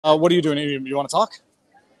What are you doing? You want to talk?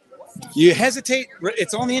 You hesitate.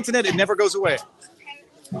 It's on the internet. It never goes away.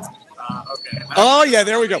 Okay. Oh, yeah,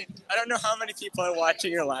 there we go. I don't know how many people are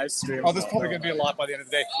watching your live stream. Oh, there's probably going to be a lot by the end of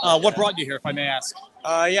the day. What brought you here, if I may ask?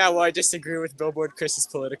 Yeah, well, I disagree with Billboard Chris's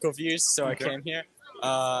political views, so Okay. I came here.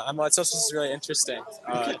 It's also just really interesting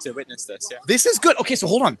to witness this, yeah. This is good. Okay, so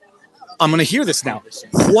hold on. I'm going to hear this now.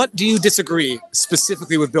 What do you disagree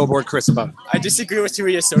specifically with Billboard Chris about? I disagree with who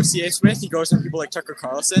he associates with. He goes with people like Tucker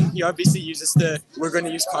Carlson. He obviously uses we're going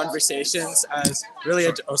to use conversations as really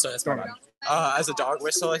as a dog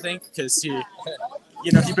whistle, I think, because he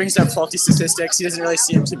brings up faulty statistics. He doesn't really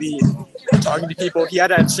seem to be talking to people. He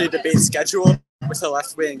had actually a debate scheduled with a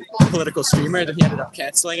left-wing political streamer, then he ended up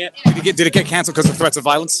canceling it. Did it get canceled because of threats of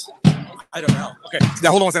violence? I don't know. Okay,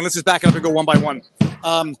 now hold on a second. Let's just back it up and go one by one.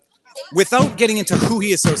 Without getting into who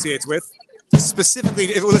he associates with, specifically,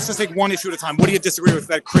 let's just take one issue at a time. What do you disagree with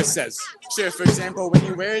that Chris says? Sure. For example, when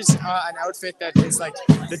he wears an outfit that is like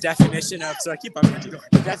the definition of, so I keep bumping into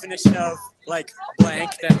the definition of like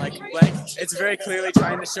blank, then like blank, it's very clearly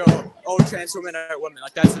trying to show, oh, trans women are women.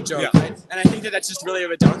 Like that's the joke, Yeah. right? And I think that that's just really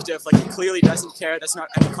reductive. Like he clearly doesn't care. That's not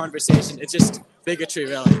any conversation. It's just bigotry,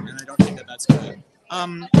 really. And I don't think that that's good.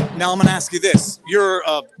 Now I'm going to ask you this. You're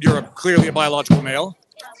clearly a biological male.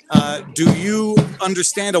 Do you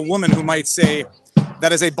understand a woman who might say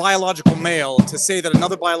that as a biological male, to say that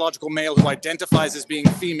another biological male who identifies as being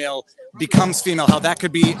female becomes female, how that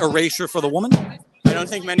could be erasure for the woman? I don't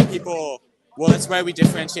think many people, well, that's why we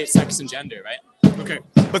differentiate sex and gender, right? Okay.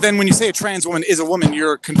 But then when you say a trans woman is a woman,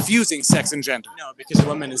 you're confusing sex and gender. No, because a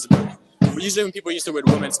woman is about, usually when people use the word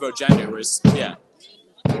woman, it's about gender, whereas, yeah.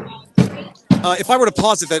 If I were to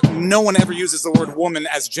posit that no one ever uses the word woman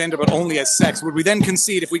as gender, but only as sex, would we then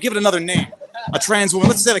concede, if we give it another name, a trans woman,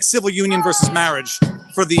 let's say like civil union versus marriage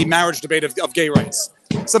for the marriage debate of gay rights?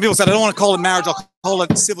 Some people said, I don't want to call it marriage, I'll call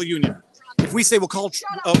it civil union. If we say we'll call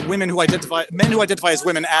men who identify as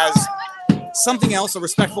women as something else, a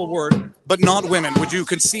respectful word, but not women, would you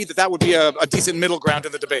concede that that would be a decent middle ground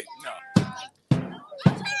in the debate? No.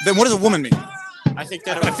 Then what does a woman mean? I think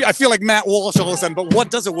that I feel like Matt Walsh all of a sudden, but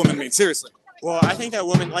what does a woman mean? Seriously. Well, I think that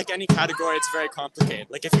woman, like any category, it's very complicated.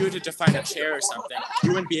 Like if you were to define a chair or something,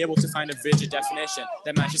 you wouldn't be able to find a rigid definition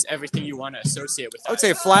that matches everything you want to associate with that. I would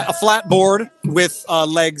say a flat board with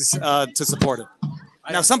legs to support it.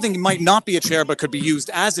 Now, something might not be a chair, but could be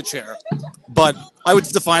used as a chair. But I would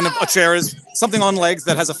define a chair as something on legs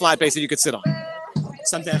that has a flat base that you could sit on.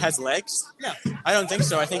 Something that has legs? Yeah. I don't think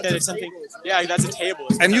so. I think that it's something, yeah, that's a table.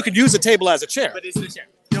 And you could use a table as a chair. But it's a chair.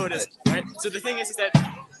 No, it isn't. Right? So the thing is that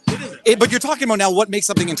it isn't. But you're talking about now what makes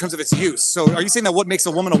something in terms of its use. So are you saying that what makes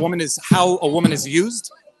a woman is how a woman is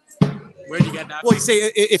used? Where do you get that? Well, you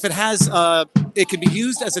say if it has, it can be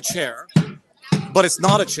used as a chair, but it's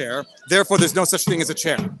not a chair. Therefore, there's no such thing as a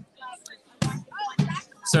chair.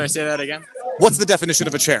 Sorry, say that again. What's the definition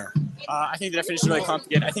of a chair? I think the definition is really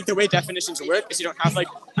complicated. I think the way definitions work is you don't have like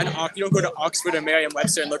you don't go to Oxford or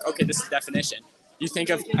Merriam-Webster and look, okay, this is the definition. You think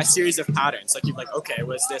of a series of patterns. Like you're like, okay,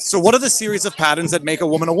 what's this? So what are the series of patterns that make a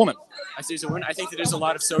woman a woman? A series of women. I think that there's a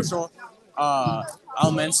lot of social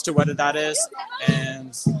elements to what that is,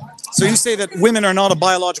 and so you say that women are not a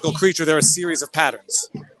biological creature; they're a series of patterns.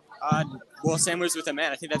 Well, same as with a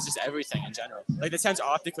man. I think that's just everything in general. Like that sounds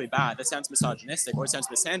optically bad. That sounds misogynistic, or it sounds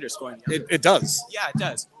misandrous going. It does. Yeah, it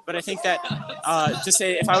does. But I think that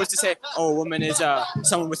if I was to say, oh, a woman is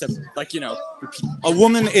someone with a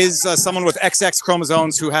woman is someone with XX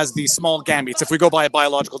chromosomes who has the small gametes. If we go by a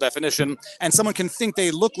biological definition, and someone can think they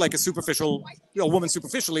look like a woman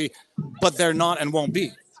superficially, but they're not and won't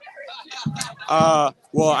be.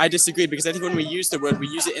 Well, I disagree because I think when we use the word, we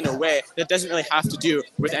use it in a way that doesn't really have to do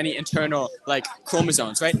with any internal like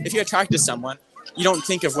chromosomes, right? If you're attracted to someone, you don't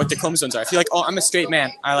think of what the chromosomes are. If you're like, oh, I'm a straight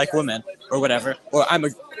man, I like women, or whatever, or I'm a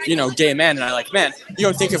gay man and I like men, you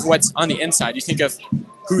don't think of what's on the inside. You think of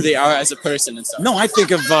who they are as a person and stuff. No, I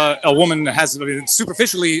think of a woman that has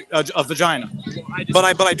superficially a vagina, but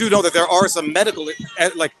I do know that there are some medical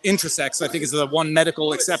like intersex. I think is the one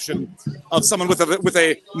medical exception of someone with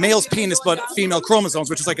a male's penis but female chromosomes,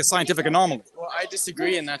 which is like a scientific anomaly. Well, I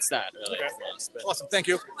disagree, and that's that. Really. Okay. Awesome, thank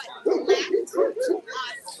you.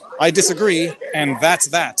 I disagree, and that's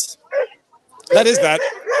that. That is that.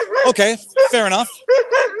 Okay, fair enough.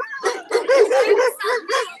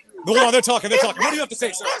 Hold on, they're talking. What do you have to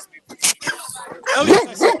say, sir?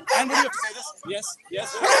 Elliot, and what do you have to say? This?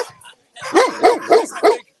 Yes.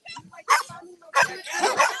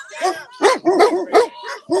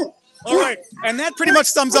 All right, and that pretty much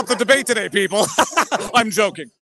sums up the debate today, people. I'm joking.